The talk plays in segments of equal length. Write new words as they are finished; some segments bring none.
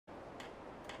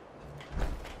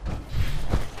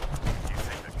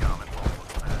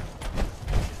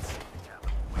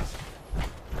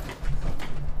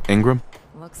Ingram?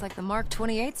 Looks like the Mark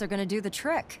 28s are gonna do the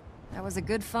trick. That was a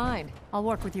good find. I'll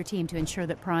work with your team to ensure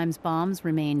that Prime's bombs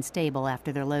remain stable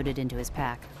after they're loaded into his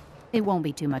pack. It won't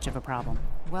be too much of a problem.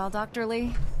 Well, Dr.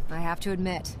 Lee, I have to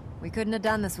admit, we couldn't have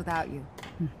done this without you.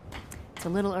 It's a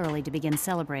little early to begin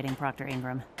celebrating, Proctor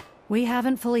Ingram. We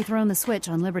haven't fully thrown the switch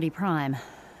on Liberty Prime,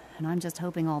 and I'm just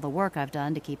hoping all the work I've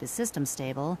done to keep his system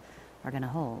stable are gonna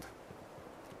hold.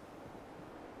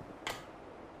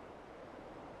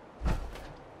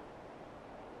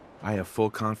 I have full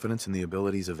confidence in the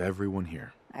abilities of everyone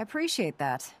here. I appreciate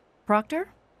that. Proctor,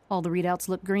 all the readouts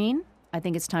look green. I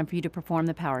think it's time for you to perform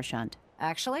the power shunt.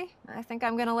 Actually, I think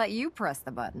I'm gonna let you press the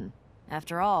button.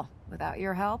 After all, without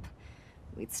your help,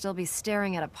 we'd still be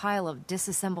staring at a pile of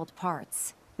disassembled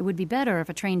parts. It would be better if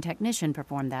a trained technician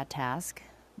performed that task,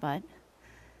 but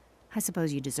I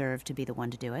suppose you deserve to be the one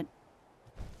to do it.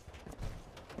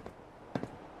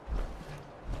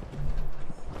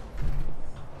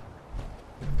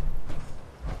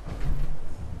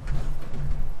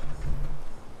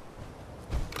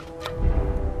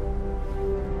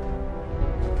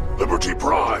 Liberty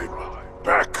Prime,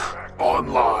 back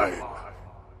online.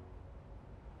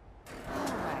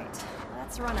 Alright,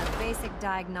 let's run a basic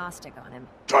diagnostic on him.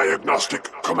 Diagnostic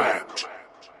command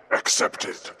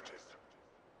accepted.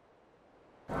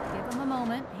 Give him a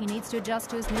moment. He needs to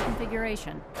adjust to his new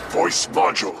configuration. Voice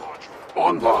module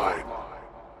online.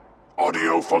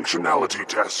 Audio functionality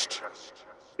test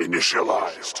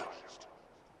initialized.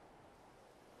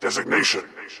 Designation: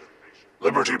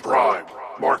 Liberty Prime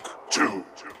Mark II.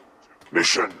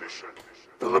 Mission: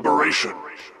 the liberation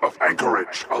of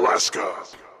Anchorage, Alaska.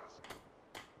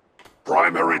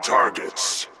 Primary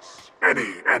targets: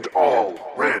 any and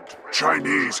all red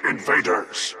Chinese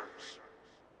invaders.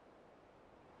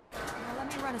 Now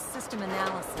let me run a system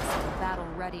analysis and a battle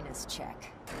readiness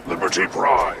check. Liberty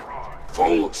Prime,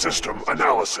 full system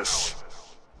analysis.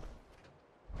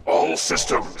 All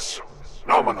systems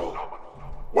nominal.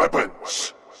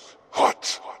 Weapons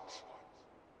hot.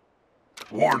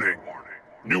 Warning.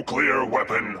 Nuclear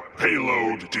weapon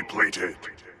payload depleted.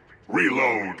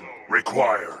 Reload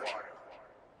required.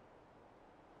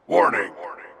 Warning.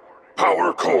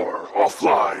 Power core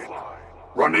offline.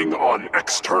 Running on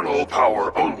external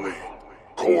power only.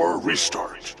 Core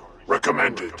restart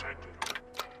recommended.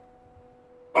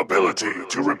 Ability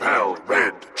to repel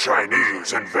red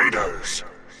Chinese invaders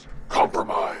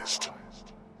compromised.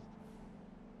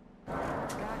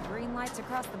 Got green lights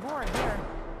across the board here.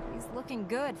 He's looking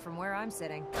good from where I'm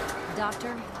sitting.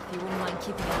 Doctor, if you wouldn't mind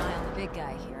keeping an eye on the big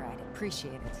guy here, I'd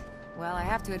appreciate it. Well, I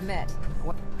have to admit...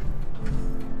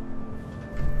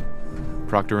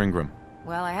 Proctor Ingram.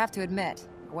 Well, I have to admit,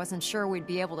 I wasn't sure we'd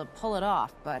be able to pull it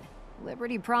off, but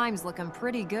Liberty Prime's looking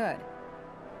pretty good.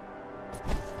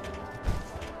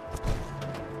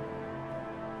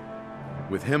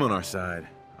 With him on our side,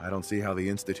 I don't see how the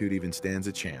Institute even stands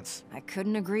a chance. I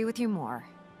couldn't agree with you more.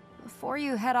 Before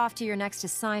you head off to your next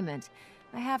assignment,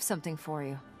 I have something for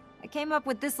you. I came up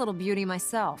with this little beauty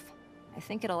myself. I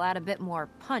think it'll add a bit more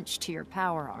punch to your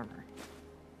power armor.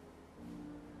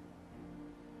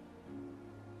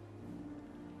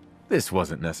 This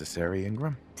wasn't necessary,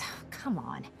 Ingram. Come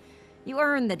on. You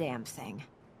earned the damn thing.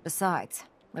 Besides,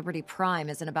 Liberty Prime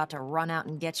isn't about to run out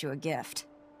and get you a gift.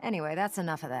 Anyway, that's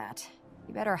enough of that.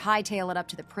 You better hightail it up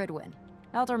to the Pridwin.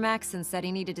 Elder Maxson said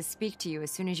he needed to speak to you as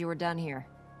soon as you were done here.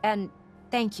 And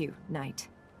thank you, Knight.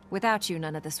 Without you,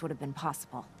 none of this would have been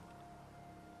possible.